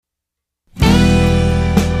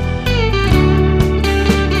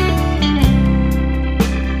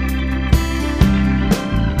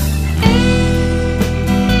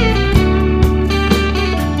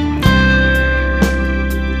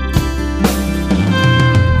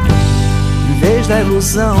a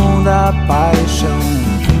ilusão da paixão,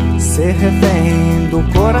 ser refém do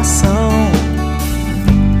coração,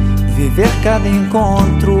 viver cada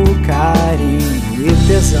encontro, carinho e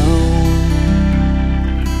tesão.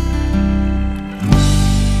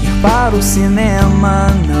 Ir para o cinema,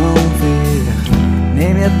 não ver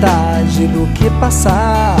nem metade do que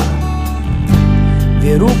passar,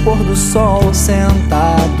 ver o pôr do sol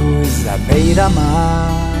sentados à beira-mar.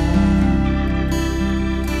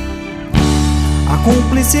 A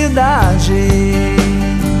cumplicidade,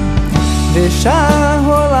 deixar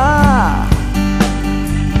rolar,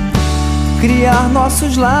 criar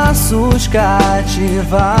nossos laços,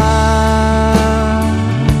 cativar,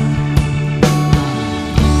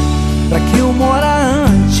 pra que uma hora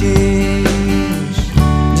antes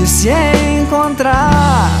de se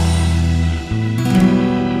encontrar,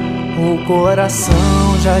 o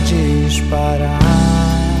coração já disparar.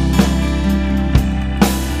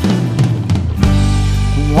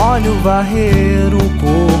 Com óleo varrer o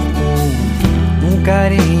corpo, um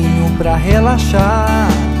carinho pra relaxar,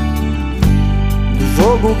 do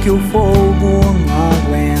jogo que o fogo não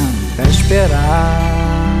aguenta esperar.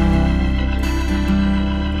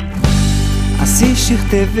 Assistir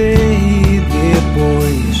TV e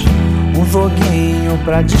depois um joguinho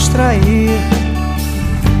pra distrair,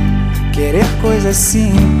 querer coisas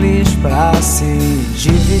simples pra se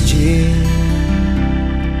dividir.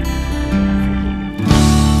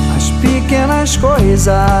 As pequenas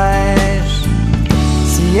coisas,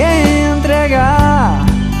 se entregar,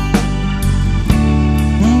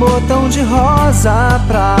 um botão de rosa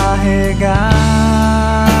pra regar.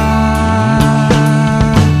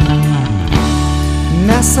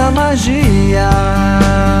 Nessa magia,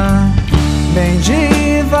 bem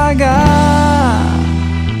devagar,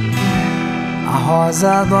 a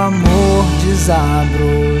rosa do amor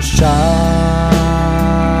desabrochar.